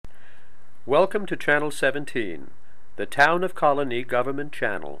Welcome to Channel 17, the Town of Colonie Government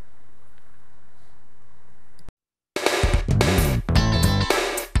Channel.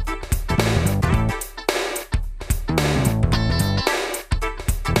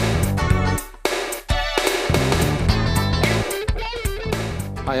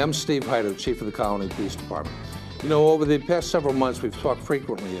 Hi, I'm Steve Heider, Chief of the Colonie Police Department. You know, over the past several months, we've talked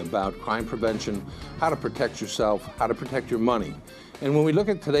frequently about crime prevention, how to protect yourself, how to protect your money. And when we look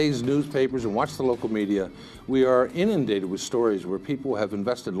at today's newspapers and watch the local media, we are inundated with stories where people have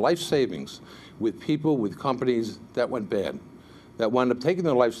invested life savings with people, with companies that went bad, that wound up taking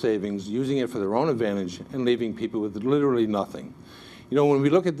their life savings, using it for their own advantage, and leaving people with literally nothing. You know, when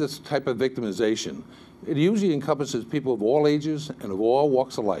we look at this type of victimization, it usually encompasses people of all ages and of all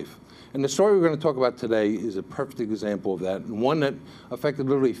walks of life. And the story we're going to talk about today is a perfect example of that, and one that affected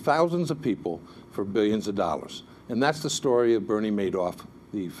literally thousands of people for billions of dollars. And that's the story of Bernie Madoff,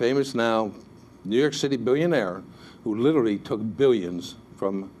 the famous now New York City billionaire who literally took billions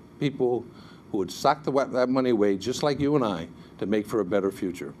from people who had socked that money away, just like you and I, to make for a better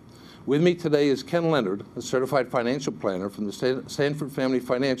future. With me today is Ken Leonard, a certified financial planner from the Sanford Family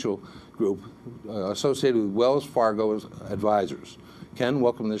Financial Group, associated with Wells Fargo Advisors. Ken,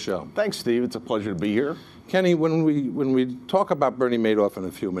 welcome to the show. Thanks, Steve. It's a pleasure to be here. Kenny, when we talk about Bernie Madoff in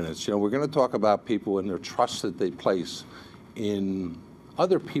a few minutes, you know, we're going to talk about people and their trust that they place in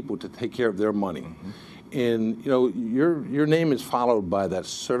other people to take care of their money. Mm-hmm. And you know, your name is followed by that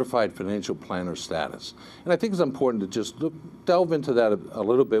certified financial planner status. And I think it's important to just delve into that a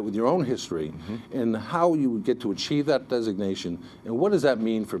little bit with your own history, mm-hmm. and how you would get to achieve that designation, and what does that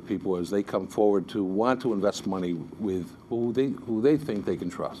mean for people as they come forward to want to invest money with who they think they can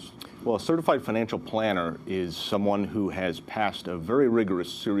trust. Well, a certified financial planner is someone who has passed a very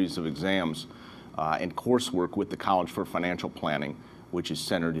rigorous series of exams and coursework with the College for Financial Planning, which is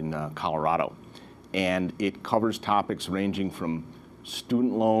centered in Colorado. And it covers topics ranging from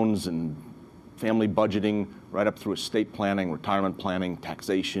student loans and family budgeting right up through estate planning, retirement planning,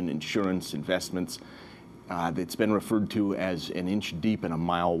 taxation, insurance, investments. It's been referred to as an inch deep and a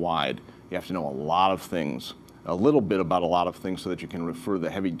mile wide. You have to know a lot of things, a little bit about a lot of things, so that you can refer the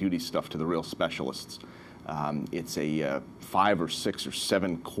heavy-duty stuff to the real specialists. It's a 5 or 6 or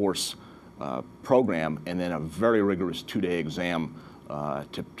 7 course program, and then a very rigorous 2-day exam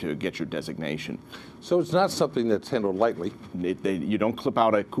to get your designation. So it's not something that's handled lightly. You don't clip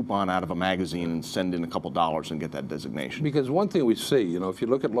out a coupon out of a magazine and send in a couple dollars and get that designation. Because one thing we see, you know, if you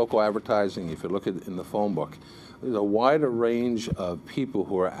look at local advertising, if you look at in the phone book, there's a wider range of people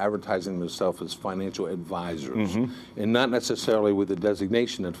who are advertising themselves as financial advisors, mm-hmm. and not necessarily with the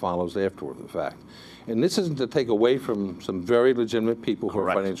designation that follows afterward the fact. And this isn't to take away from some very legitimate people who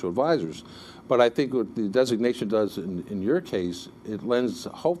Correct. are financial advisors. But I think what the designation does in your case, it lends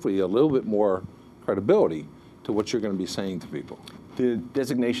hopefully a little bit more credibility to what you're going to be saying to people. The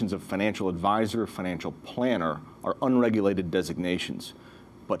designations of financial advisor, financial planner are unregulated designations.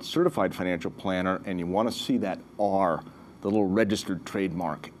 But certified financial planner, and you want to see that R, the little registered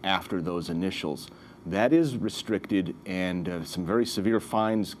trademark after those initials, that is restricted, and some very severe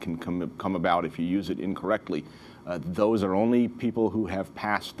fines can come about if you use it incorrectly. Those are only people who have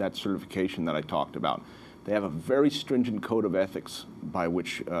passed that certification that I talked about. They have a very stringent code of ethics by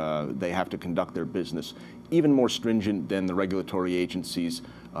which they have to conduct their business, even more stringent than the regulatory agencies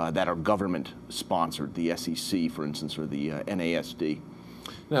that are government-sponsored, the SEC, for instance, or the NASD.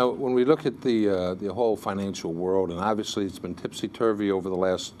 Now, when we look at the whole financial world, and obviously it's been tipsy-turvy over the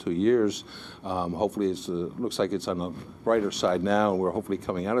last 2 years, hopefully it looks like it's on the brighter side now, and we're hopefully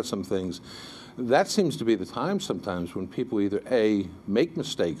coming out of some things. That seems to be the time sometimes when people either A, make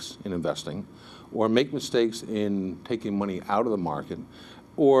mistakes in investing, or make mistakes in taking money out of the market,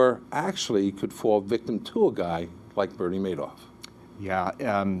 or actually could fall victim to a guy like Bernie Madoff. Yeah,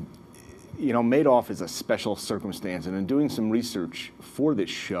 you know, Madoff is a special circumstance, and in doing some research for this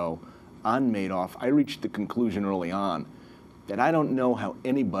show on Madoff, I reached the conclusion early on that I don't know how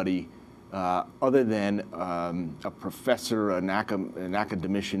anybody other than a professor, an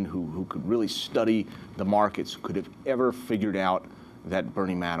academician who could really study the markets, could have ever figured out that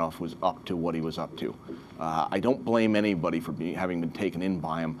Bernie Madoff was up to what he was up to. I don't blame anybody for having been taken in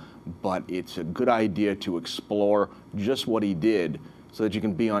by him, but it's a good idea to explore just what he did so that you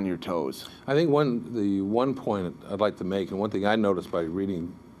can be on your toes. I think the one point I'd like to make, and one thing I noticed by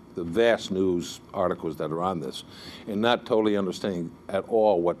reading the vast news articles that are on this, and not totally understanding at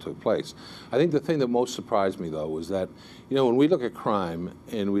all what took place. I think the thing that most surprised me, though, was that, you know, when we look at crime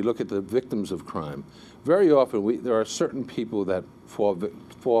and we look at the victims of crime, very often there are certain people that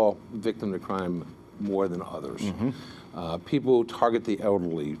fall victim to crime more than others. Mm-hmm. People target the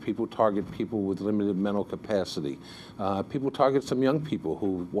elderly. People target people with limited mental capacity. People target some young people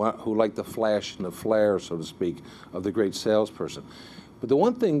who like the flash and the flare, so to speak, of the great salesperson. But the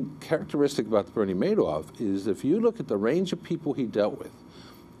one thing characteristic about Bernie Madoff is if you look at the range of people he dealt with,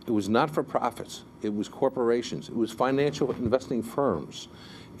 it was not-for-profits, it was corporations, it was financial investing firms,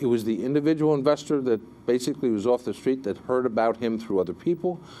 it was the individual investor that basically was off the street that heard about him through other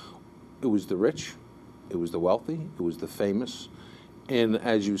people, it was the rich, it was the wealthy, it was the famous, and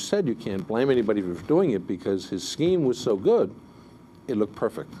as you said, you can't blame anybody for doing it because his scheme was so good, it looked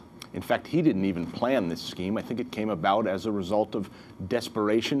perfect. In fact, he didn't even plan this scheme. I think it came about as a result of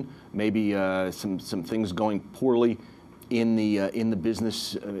desperation, maybe some things going poorly in the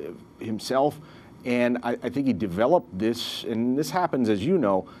business himself. And I think he developed this, and this happens, as you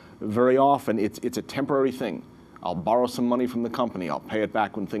know, very often. It's a temporary thing. I'll borrow some money from the company. I'll pay it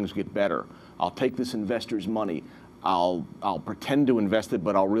back when things get better. I'll take this investor's money. I'll pretend to invest it,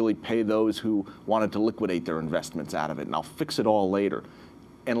 but I'll really pay those who wanted to liquidate their investments out of it, and I'll fix it all later.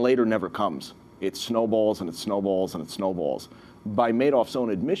 And later never comes. It snowballs and it snowballs and it snowballs. By Madoff's own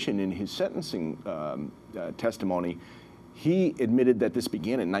admission in his sentencing testimony, he admitted that this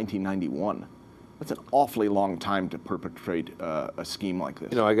began in 1991. That's an awfully long time to perpetrate a scheme like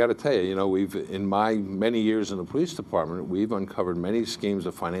this. You know, I got to tell you, in my many years in the police department, we've uncovered many schemes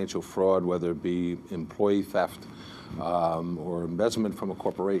of financial fraud, whether it be employee theft or embezzlement from a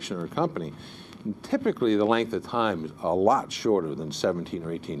corporation or a company. And typically, the length of time is a lot shorter than 17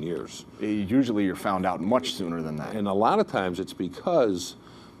 or 18 years. Usually, you're found out much sooner than that. And a lot of times, it's because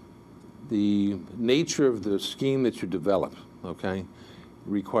the nature of the scheme that you develop, okay,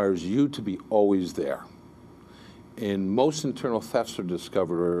 requires you to be always there. And most internal thefts are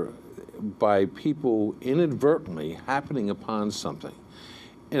discovered by people inadvertently happening upon something.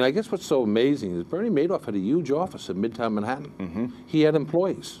 And I guess what's so amazing is Bernie Madoff had a huge office in Midtown Manhattan. Mm-hmm. He had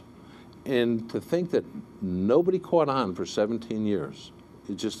employees. And to think that nobody caught on for 17 years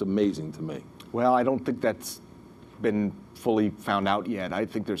is just amazing to me. Well, I don't think that's been fully found out yet. I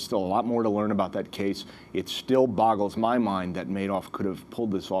think there's still a lot more to learn about that case. It still boggles my mind that Madoff could have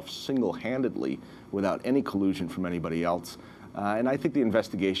pulled this off single-handedly without any collusion from anybody else. And I think the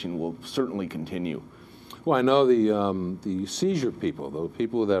investigation will certainly continue. Well, I know the seizure people, the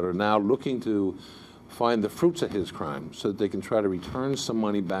people that are now looking to find the fruits of his crime so that they can try to return some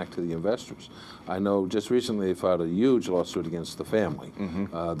money back to the investors. I know just recently they filed a huge lawsuit against the family.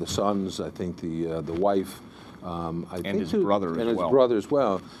 Mm-hmm. The sons, I think the wife, his brother as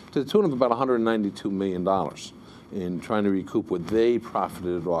well, to the tune of about $192 million in trying to recoup what they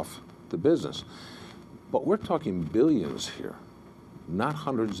profited off the business. But we're talking billions here, not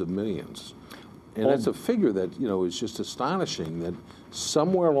hundreds of millions. And that's a figure that, is just astonishing that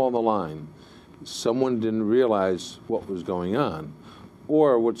somewhere along the line, someone didn't realize what was going on.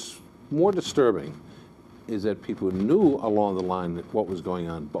 Or what's more disturbing is that people knew along the line what was going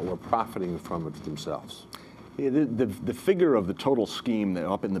on, but were profiting from it themselves. Yeah, the figure of the total scheme,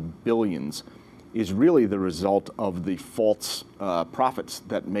 up in the billions, is really the result of the false profits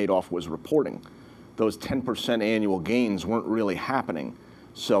that Madoff was reporting. Those 10% annual gains weren't really happening.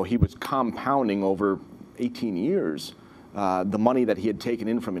 So he was compounding over 18 years the money that he had taken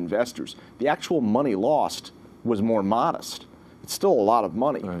in from investors. The actual money lost was more modest. It's still a lot of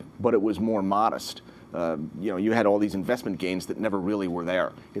money, right, but it was more modest. You had all these investment gains that never really were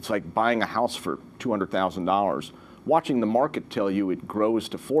there. It's like buying a house for $200,000, watching the market tell you it grows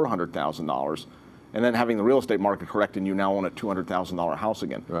to $400,000, and then having the real estate market correct and you now own a $200,000 house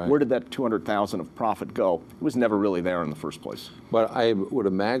again. Right. Where did that $200,000 of profit go? It was never really there in the first place. But I would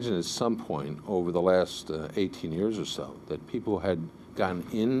imagine at some point over the last 18 years or so that people had gotten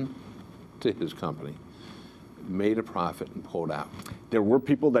into his company, made a profit, and pulled out. There were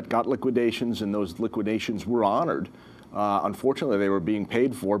people that got liquidations, and those liquidations were honored. Unfortunately, they were being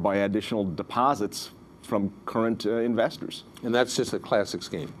paid for by additional deposits from current investors. And that's just a classic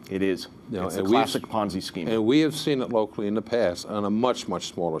scheme. It is. It's a classic Ponzi scheme. And we have seen it locally in the past on a much,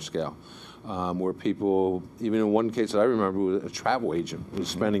 much smaller scale, where people, even in one case that I remember, a travel agent was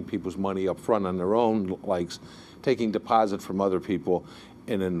spending people's money up front on their own likes, taking deposit from other people,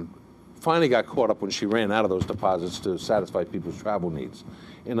 and then finally got caught up when she ran out of those deposits to satisfy people's travel needs.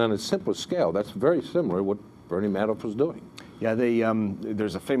 And on a simple scale, that's very similar to what Bernie Madoff was doing. Yeah,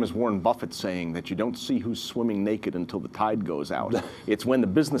 there's a famous Warren Buffett saying that you don't see who's swimming naked until the tide goes out. It's when the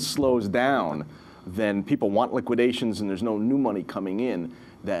business slows down, then people want liquidations and there's no new money coming in,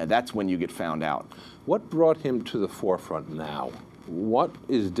 that's when you get found out. What brought him to the forefront now? What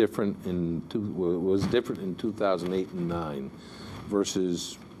is different was different in 2008 and 9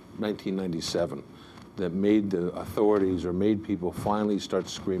 versus 1997 that made the authorities or made people finally start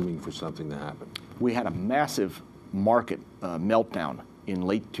screaming for something to happen? We had a massive market meltdown in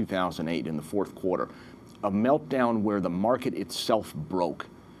late 2008 in the fourth quarter, a meltdown where the market itself broke.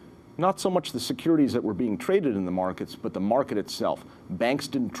 Not so much the securities that were being traded in the markets, but the market itself. Banks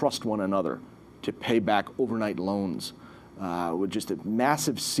didn't trust one another to pay back overnight loans, with just a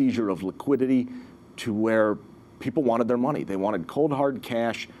massive seizure of liquidity to where people wanted their money. They wanted cold hard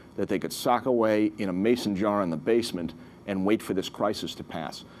cash that they could sock away in a mason jar in the basement and wait for this crisis to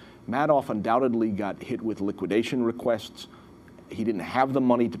pass. Madoff undoubtedly got hit with liquidation requests. He didn't have the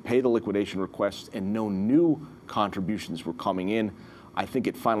money to pay the liquidation requests, and no new contributions were coming in. I think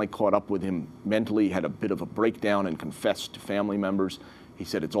it finally caught up with him mentally, had a bit of a breakdown and confessed to family members. He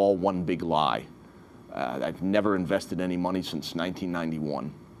said, it's all one big lie. I've never invested any money since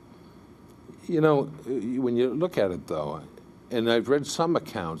 1991. You know, when you look at it, though, and I've read some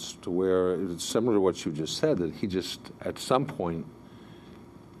accounts to where it's similar to what you just said, that he just, at some point,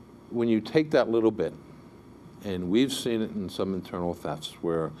 when you take that little bit, and we've seen it in some internal thefts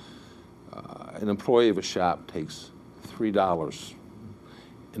where an employee of a shop takes $3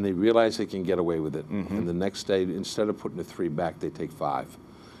 and they realize they can get away with it. And the next day, instead of putting the 3 back, they take 5.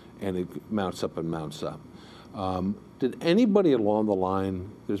 And it mounts up and mounts up. Did anybody along the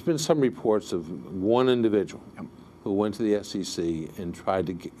line, there's been some reports of one individual who went to the SEC and tried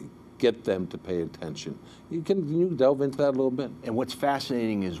to get them to pay attention. Can you delve into that a little bit? And what's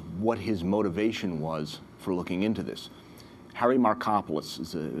fascinating is what his motivation was for looking into this. Harry Markopoulos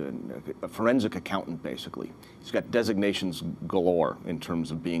is a forensic accountant, basically. He's got designations galore in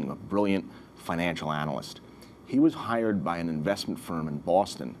terms of being a brilliant financial analyst. He was hired by an investment firm in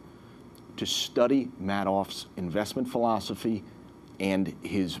Boston to study Madoff's investment philosophy and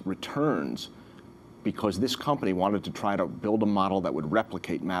his returns, because this company wanted to try to build a model that would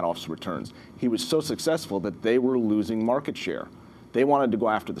replicate Madoff's returns. He was so successful that they were losing market share. They wanted to go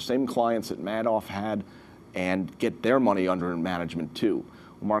after the same clients that Madoff had and get their money under management too.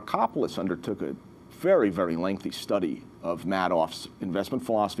 Well, Markopoulos undertook a very, very lengthy study of Madoff's investment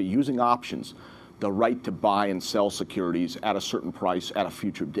philosophy using options, the right to buy and sell securities at a certain price at a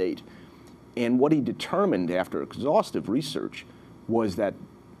future date. And what he determined after exhaustive research was that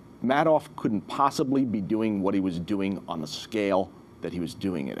Madoff couldn't possibly be doing what he was doing on the scale that he was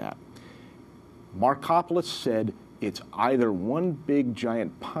doing it at. Markopoulos said it's either one big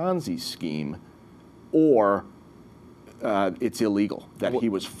giant Ponzi scheme or it's illegal, that he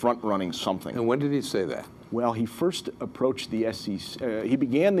was front-running something. And when did he say that? Well, he first approached the SEC. He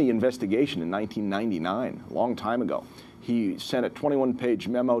began the investigation in 1999, a long time ago. He sent a 21-page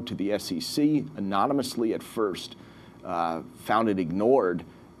memo to the SEC, anonymously at first, found it ignored,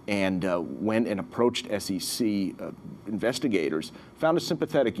 and went and approached SEC investigators, found a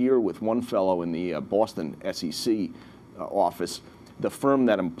sympathetic ear with one fellow in the Boston SEC office. The firm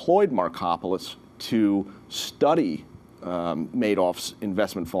that employed Markopoulos to study Madoff's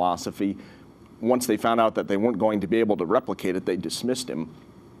investment philosophy, once they found out that they weren't going to be able to replicate it, they dismissed him.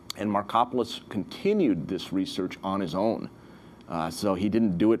 And Markopoulos continued this research on his own. So he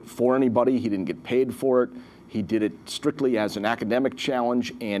didn't do it for anybody. He didn't get paid for it. He did it strictly as an academic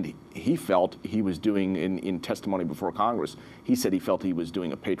challenge, and he felt he was doing, in testimony before Congress, he said he felt he was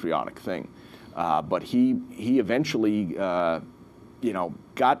doing a patriotic thing. But he eventually,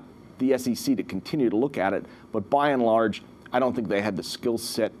 got the SEC to continue to look at it. But by and large, I don't think they had the skill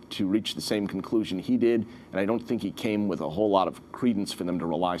set to reach the same conclusion he did, and I don't think he came with a whole lot of credence for them to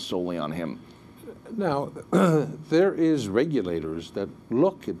rely solely on him. Now, there is regulators that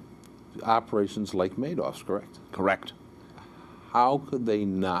look at operations like Madoff's, correct? Correct. How could they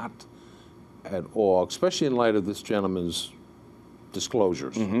not at all, especially in light of this gentleman's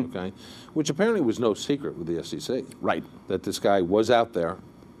disclosures, okay, which apparently was no secret with the SEC. Right. That this guy was out there,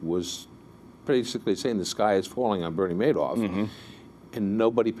 was basically saying the sky is falling on Bernie Madoff, and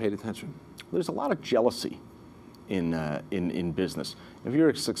nobody paid attention. There's a lot of jealousy in business. If you're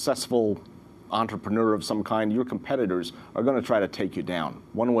a successful entrepreneur of some kind, your competitors are going to try to take you down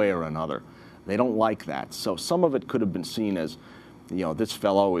one way or another. They don't like that. So some of it could have been seen as, this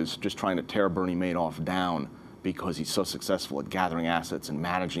fellow is just trying to tear Bernie Madoff down because he's so successful at gathering assets and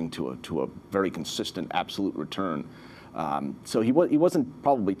managing to a very consistent absolute return. So he wasn't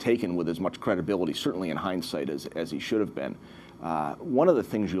probably taken with as much credibility, certainly in hindsight, as he should have been. One of the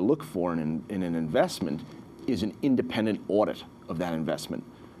things you look for in an investment is an independent audit of that investment.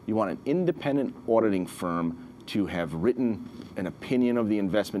 You want an independent auditing firm to have written an opinion of the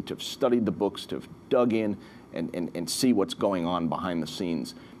investment, to have studied the books, to have dug in and see what's going on behind the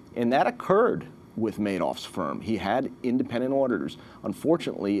scenes. And that occurred with Madoff's firm. He had independent auditors.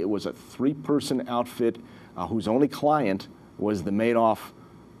 Unfortunately, it was a 3-person outfit whose only client was the Madoff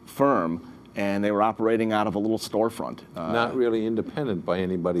firm, and they were operating out of a little storefront. Not really independent by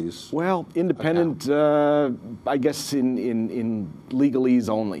anybody's. Well, independent, I guess, in legalese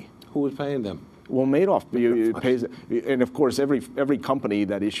only. Who was paying them? Well, Madoff pays, and of course, every company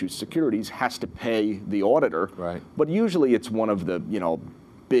that issues securities has to pay the auditor. Right. But usually, it's one of the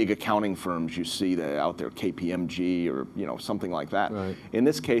big accounting firms you see that out there, KPMG or something like that. Right. In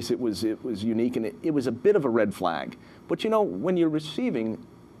this case, it was unique, and it was a bit of a red flag. But when you're receiving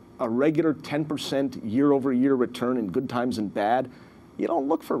a regular 10% year-over-year return in good times and bad, you don't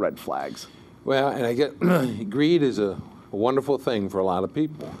look for red flags. Well, and I get greed is a wonderful thing for a lot of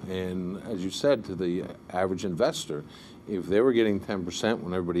people. And as you said, to the average investor, if they were getting 10%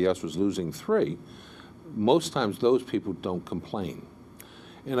 when everybody else was losing 3%, most times those people don't complain.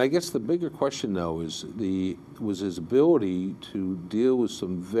 And I guess the bigger question, though, was his ability to deal with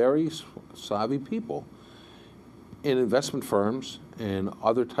some very savvy people in investment firms and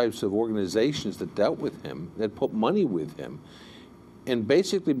other types of organizations that dealt with him, that put money with him, and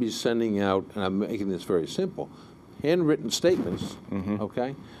basically be sending out, and I'm making this very simple, handwritten statements,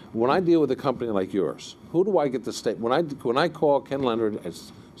 okay? When I deal with a company like yours, who do I get the statement? When I call Ken Leonard at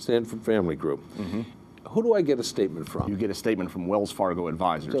Sanford Family Group, who do I get a statement from? You get a statement from Wells Fargo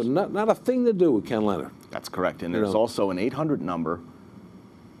Advisors. So not a thing to do with Ken Leonard. That's correct. And there's also an 800 number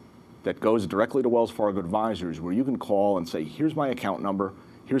that goes directly to Wells Fargo Advisors where you can call and say, here's my account number,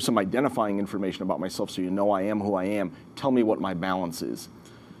 here's some identifying information about myself so you know I am who I am, tell me what my balance is.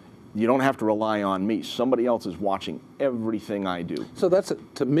 You don't have to rely on me. Somebody else is watching everything I do. So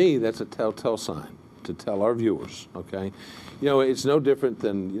to me, that's a telltale sign to tell our viewers, okay? It's no different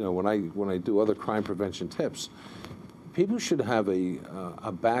than, when I do other crime prevention tips. People should have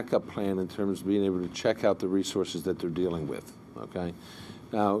a backup plan in terms of being able to check out the resources that they're dealing with, okay?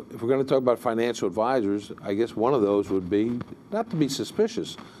 Now, if we're going to talk about financial advisors, I guess one of those would be not to be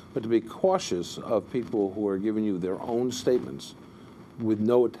suspicious, but to be cautious of people who are giving you their own statements with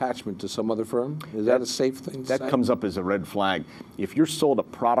no attachment to some other firm. Is that a safe thing to say? That comes up as a red flag. If you're sold a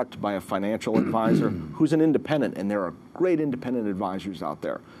product by a financial advisor who's an independent, and there are great independent advisors out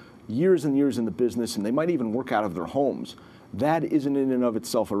there, years and years in the business, and they might even work out of their homes, that isn't in and of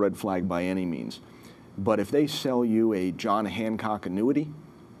itself a red flag by any means. But if they sell you a John Hancock annuity,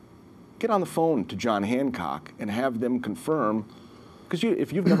 get on the phone to John Hancock and have them confirm, because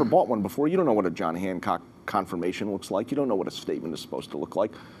if you've never bought one before, you don't know what a John Hancock confirmation looks like. You don't know what a statement is supposed to look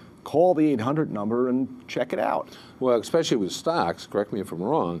like. Call the 800 number and check it out. Well, especially with stocks, correct me if I'm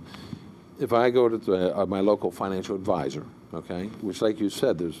wrong, if I go to my local financial advisor, okay, which like you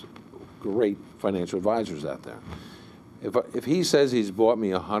said, there's great financial advisors out there. If he says he's bought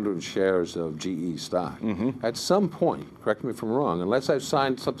me 100 shares of GE stock, at some point, correct me if I'm wrong, unless I've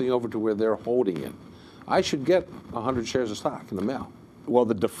signed something over to where they're holding it, I should get 100 shares of stock in the mail. Well,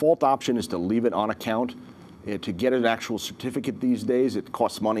 the default option is to leave it on account. To get an actual certificate these days, it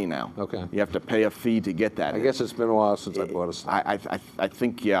costs money now. Okay. You have to pay a fee to get that. I guess it's been a while since I bought a stock. I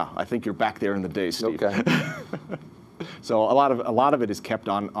think you're back there in the days, Steve. Okay. So a lot of it is kept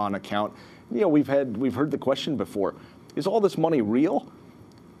on account. We've heard the question before: is all this money real?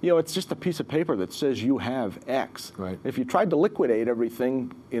 It's just a piece of paper that says you have X. Right. If you tried to liquidate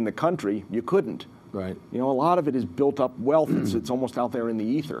everything in the country, you couldn't. Right. A lot of it is built up wealth. It's almost out there in the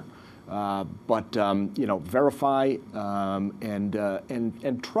ether. But verify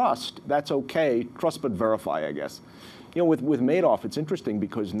and trust. That's okay. Trust but verify, I guess. With Madoff, it's interesting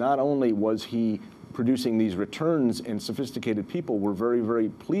because not only was he producing these returns, and sophisticated people were very, very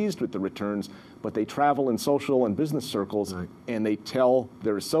pleased with the returns, but they travel in social and business circles, right, and they tell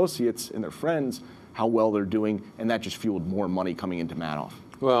their associates and their friends how well they're doing, and that just fueled more money coming into Madoff.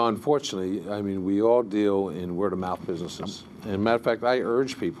 Well, unfortunately, I mean, we all deal in word-of-mouth businesses. And matter of fact, I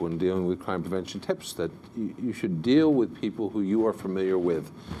urge people in dealing with crime prevention tips that you should deal with people who you are familiar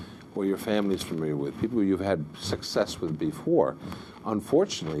with, or your family's familiar with, people you've had success with before.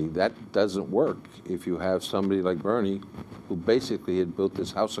 Unfortunately, that doesn't work if you have somebody like Bernie, who basically had built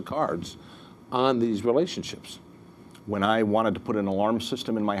this house of cards on these relationships. When I wanted to put an alarm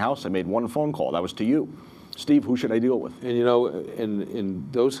system in my house, I made one phone call. That was to you. Steve, who should I deal with? And in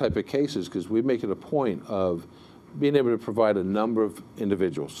those type of cases, because we make it a point of being able to provide a number of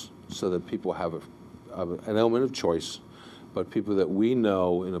individuals so that people have an element of choice, but people that we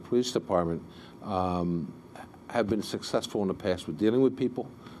know in a police department have been successful in the past with dealing with people,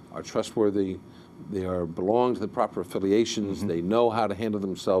 are trustworthy, they belong to the proper affiliations, they know how to handle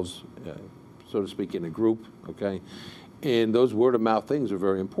themselves, so to speak, in a group, okay? And those word-of-mouth things are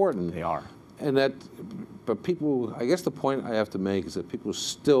very important. They are. And that, but people, I guess the point I have to make is that people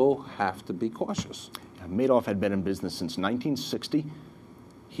still have to be cautious. Madoff had been in business since 1960.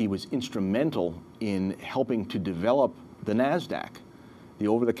 He was instrumental in helping to develop the NASDAQ, the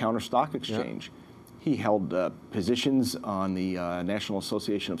over-the-counter stock exchange. Yeah. He held positions on the National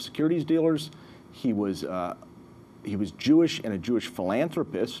Association of Securities Dealers. He was Jewish and a Jewish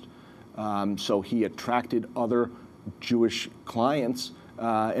philanthropist, so he attracted other Jewish clients,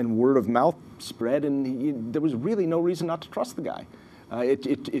 and word of mouth spread, and there was really no reason not to trust the guy.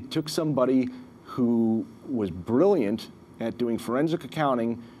 It took somebody who was brilliant at doing forensic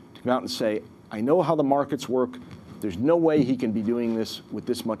accounting to come out and say, I know how the markets work. There's no way he can be doing this with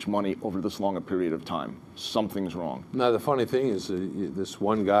this much money over this long a period of time. Something's wrong. Now, the funny thing is this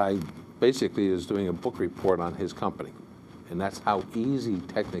one guy basically is doing a book report on his company. And that's how easy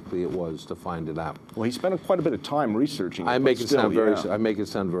technically it was to find it out. Well, he spent quite a bit of time researching it. I make it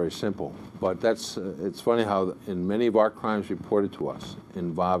sound very simple, but that's it's funny how in many of our crimes reported to us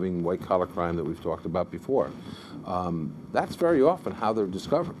involving white collar crime that we've talked about before, that's very often how they're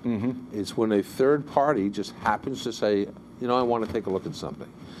discovered. It's when a third party just happens to say, you know, I want to take a look at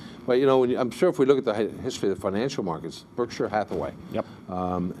something. But you know, I'm sure if we look at the history of the financial markets, Berkshire Hathaway,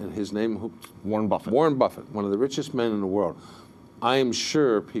 and his name, Warren Buffett. Warren Buffett, one of the richest men in the world. I am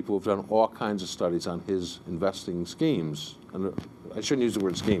sure people have done all kinds of studies on his investing schemes. And I shouldn't use the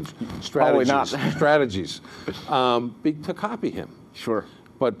word schemes. Strategies. Probably not. Strategies to copy him. Sure.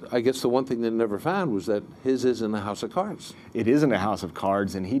 But I guess the one thing they never found was that his isn't a house of cards. It isn't a house of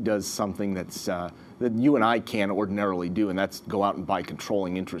cards, and he does something that's that you and I can't ordinarily do, and that's go out and buy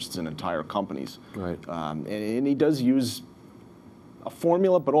controlling interests in entire companies. Right. And he does use a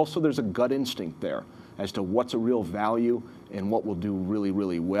formula, but also there's a gut instinct there as to what's a real value and what will do really,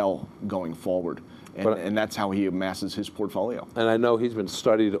 really well going forward. And that's how he amasses his portfolio. And I know he's been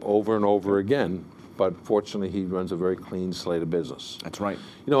studied over and over again, but fortunately he runs a very clean slate of business. That's right.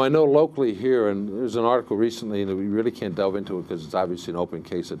 You know, I know locally here, and there's an article recently, and we really can't delve into it because it's obviously an open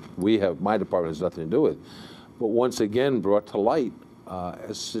case that my department has nothing to do with, but once again brought to light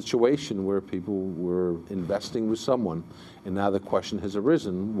a situation where people were investing with someone, and now the question has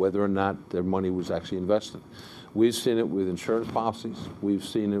arisen whether or not their money was actually invested. We've seen it with insurance policies. Our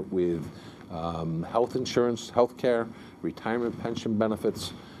seen it with health insurance, health care, retirement pension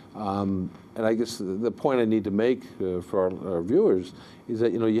benefits. And I guess the point I need to make for our viewers is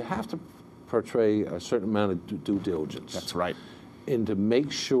that, you know, you have to portray a certain amount of due diligence. That's right. And to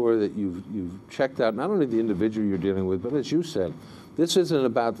make sure that you've checked out not only the individual you're dealing with, but as you said, this isn't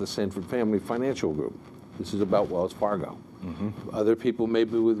about the Sanford Family Financial Group. This is about Wells Fargo. Other people may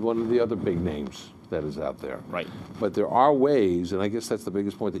be with one of the other big names that is out there. Right. But there are ways, and I guess that's the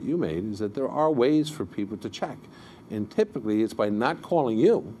biggest point that you made, is that there are ways for people to check. And typically it's by not calling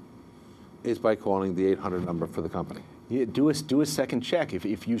you, it's by calling the 800 number for the company. Yeah, do a second check.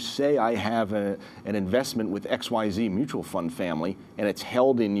 If you say I have an investment with XYZ Mutual Fund Family and it's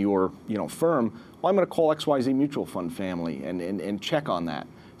held in your firm, well, I'm going to call XYZ Mutual Fund Family and check on that.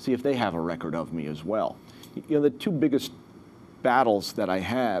 See if they have a record of me as well. You know, the two biggest battles that I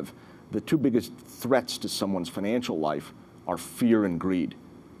have, the two biggest threats to someone's financial life are fear and greed.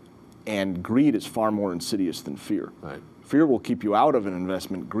 And greed is far more insidious than fear. Right. Fear will keep you out of an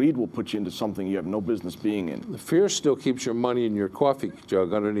investment. Greed will put you into something you have no business being in. The fear still keeps your money in your coffee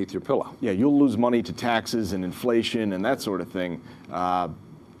jug underneath your pillow. Yeah, you'll lose money to taxes and inflation and that sort of thing,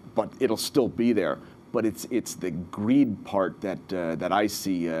 but it'll still be there. But it's the greed part that I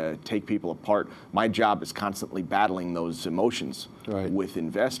see take people apart. My job is constantly battling those emotions with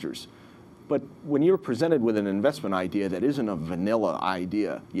investors. But when you're presented with an investment idea that isn't a vanilla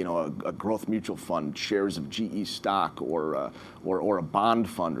idea, you know, a growth mutual fund, shares of GE stock, or a bond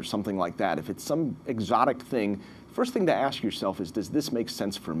fund or something like that, if it's some exotic thing, first thing to ask yourself is, does this make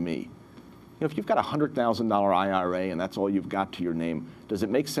sense for me? You know, if you've got a $100,000 IRA and that's all you've got to your name, does it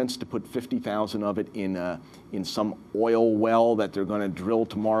make sense to put 50,000 of it in some oil well that they're going to drill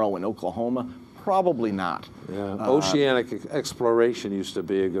tomorrow in Oklahoma? Probably not. Yeah. Oceanic exploration used to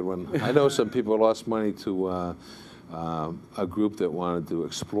be a good one. I know some people lost money to a group that wanted to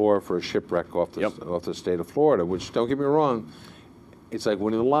explore for a shipwreck off the state of Florida, which, don't get me wrong, it's like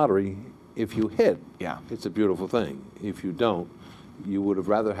winning the lottery. If you hit, it's a beautiful thing. If you don't, you would have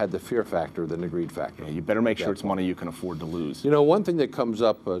rather had the fear factor than the greed factor. Yeah, you better make sure it's money you can afford to lose. You know, one thing that comes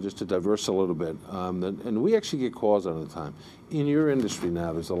up, just to diverse a little bit, and we actually get calls all the time. In your industry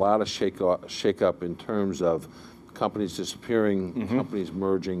now, there's a lot of shake up in terms of companies disappearing, companies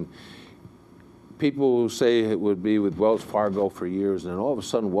merging. People say it would be with Wells Fargo for years, and then all of a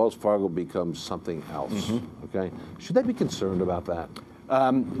sudden Wells Fargo becomes something else. Okay, should they be concerned about that?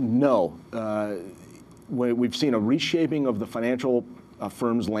 No. We've seen a reshaping of the financial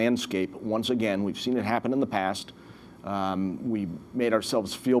firm's landscape. Once again, we've seen it happen in the past. We made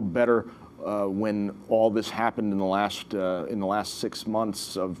ourselves feel better when all this happened in the last 6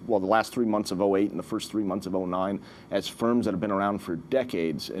 months of, well, the last 3 months of '08 and the first 3 months of '09, as firms that have been around for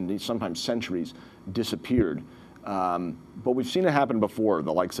decades and sometimes centuries disappeared. But we've seen it happen before,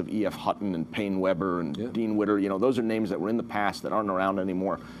 the likes of E.F. Hutton and Payne Weber and Dean Witter. You know, those are names that were in the past that aren't around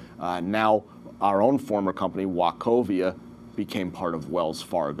anymore. Now, our own former company, Wachovia, became part of Wells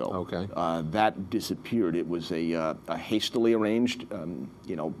Fargo. Okay. That disappeared. It was a hastily arranged,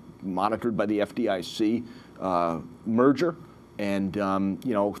 you know, monitored by the FDIC merger. And,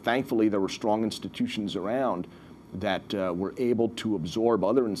 you know, thankfully there were strong institutions around that were able to absorb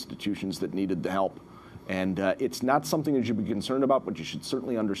other institutions that needed the help. And it's not something that you should be concerned about, but you should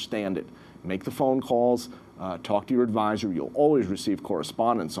certainly understand it. Make the phone calls, talk to your advisor. You'll always receive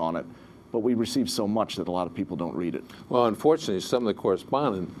correspondence on it, but we receive so much that a lot of people don't read it. Well, unfortunately, some of the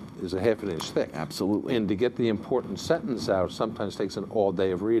correspondence is a half an inch thick. Absolutely. And to get the important sentence out sometimes takes an all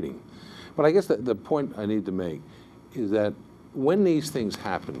day of reading. But I guess the point I need to make is that when these things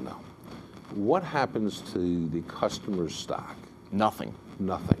happen now, what happens to the customer's stock? Nothing.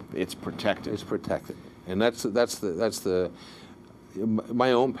 Nothing. It's protected. It's protected. And that's the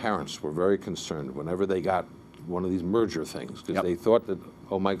my own parents were very concerned whenever they got one of these merger things, because they thought that,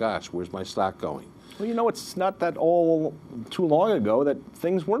 oh my gosh, where's my stock going? Well, you know, it's not that all too long ago that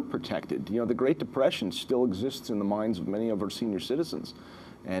things weren't protected. You know, the Great Depression still exists in the minds of many of our senior citizens,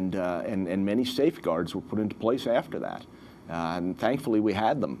 and many safeguards were put into place after that. And thankfully, we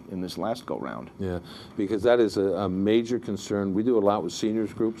had them in this last go-round. Yeah, because that is a major concern. We do a lot with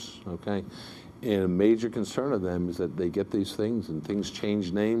seniors groups, okay? And a major concern of them is that they get these things and things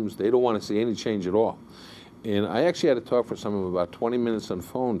change names. They don't want to see any change at all. And I actually had to talk for some of them about 20 minutes on the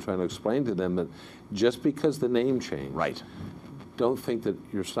phone trying to explain to them that just because the name changed, right, don't think that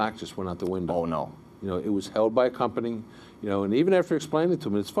your stock just went out the window. Oh, no. You know, it was held by a company, you know, and even after explaining it to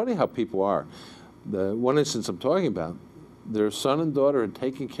them, it's funny how people are. The one instance I'm talking about, their son and daughter had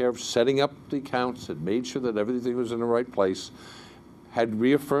taken care of setting up the accounts, had made sure that everything was in the right place, had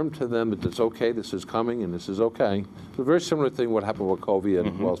reaffirmed to them that it's okay, this is coming, and this is okay. It's a very similar thing what happened with Wachovia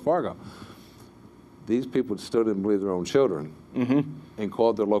and Wells Fargo. These people still didn't believe their own children and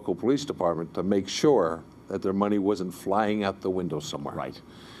called their local police department to make sure that their money wasn't flying out the window somewhere. Right.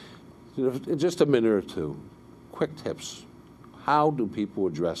 In just a minute or two, quick tips. How do people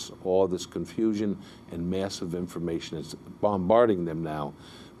address all this confusion and massive information that's bombarding them now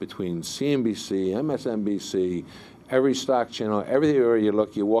between CNBC, MSNBC, every stock channel, everywhere you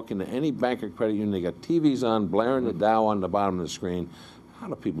look, you walk into any bank or credit union, they got TVs on, blaring the Dow on the bottom of the screen. How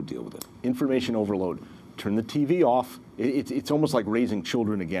do people deal with it? Information overload. Turn the TV off. It's almost like raising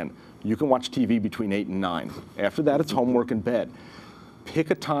children again. You can watch TV between 8 and 9. After that, it's homework and bed.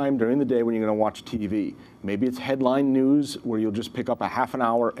 Pick a time during the day when you're going to watch TV. Maybe it's headline news where you'll just pick up a half an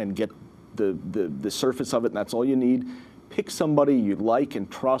hour and get the surface of it, and that's all you need. Pick somebody you like and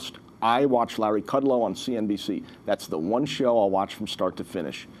trust. I watch Larry Kudlow on CNBC. That's the one show I'll watch from start to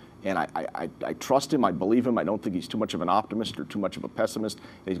finish. And I trust him, I believe him. I don't think he's too much of an optimist or too much of a pessimist.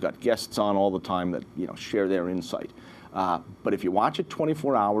 He's got guests on all the time that, you know, share their insight. But if you watch it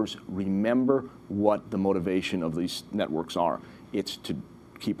 24 hours, remember what the motivation of these networks are. It's to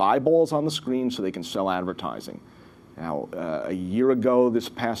keep eyeballs on the screen so they can sell advertising. Now, a year ago, this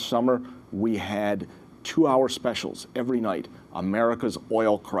past summer, we had 2-hour specials every night. America's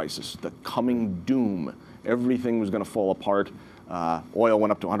oil crisis, the coming doom. Everything was going to fall apart. Oil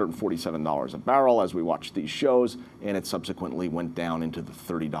went up to $147 a barrel as we watched these shows, and it subsequently went down into the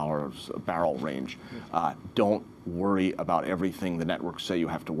 $30 a barrel range. Don't worry about everything the networks say you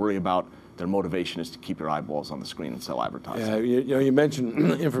have to worry about. Their motivation is to keep your eyeballs on the screen and sell advertising. Yeah, you know, you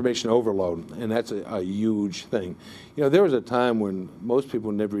mentioned information overload, and that's a huge thing. You know, there was a time when most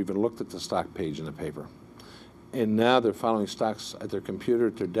people never even looked at the stock page in the paper. And now they're following stocks at their computer,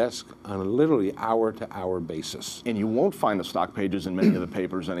 at their desk, on a literally hour-to-hour basis. And you won't find the stock pages in many of the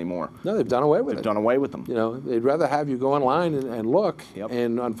papers anymore. No, they've done away with it. They've done away with them. You know, they'd rather have you go online and look. Yep.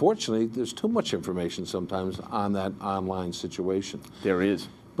 And unfortunately, there's too much information sometimes on that online situation. There is.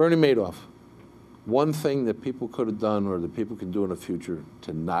 Bernie Madoff, one thing that people could have done or that people can do in the future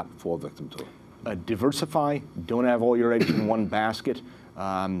to not fall victim to it. Diversify. Don't have all your eggs in one basket.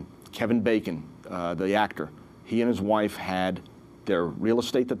 Kevin Bacon, the actor, he and his wife had their real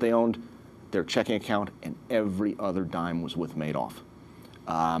estate that they owned, their checking account, and every other dime was with Madoff.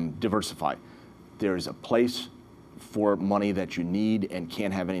 Diversify. There's a place for money that you need and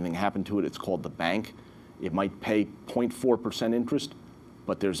can't have anything happen to it. It's called the bank. It might pay 0.4% interest.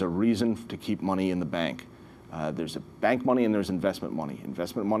 but there's a reason to keep money in the bank. There's bank money and there's investment money.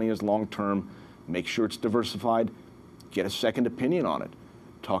 Investment money is long-term. Make sure it's diversified. Get a second opinion on it.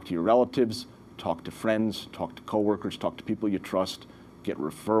 Talk to your relatives, talk to friends, talk to coworkers, talk to people you trust, get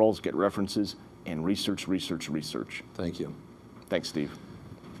referrals, get references, and research, research, research. Thank you. Thanks, Steve.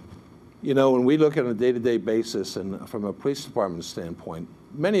 You know, when we look at a day-to-day basis and from a police department standpoint,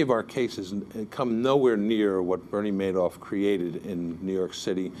 many of our cases come nowhere near what Bernie Madoff created in New York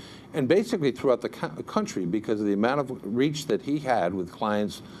City and basically throughout the country because of the amount of reach that he had with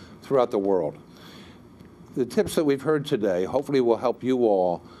clients throughout the world. The tips that we've heard today hopefully will help you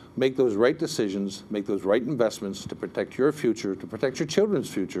all make those right decisions, make those right investments to protect your future, to protect your children's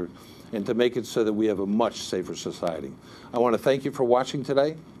future, and to make it so that we have a much safer society. I want to thank you for watching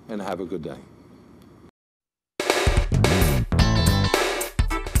today, and have a good day.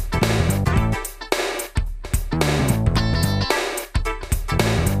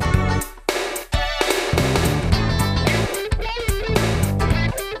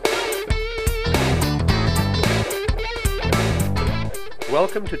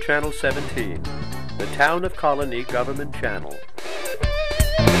 Welcome to Channel 17, the Town of Colonie Government Channel.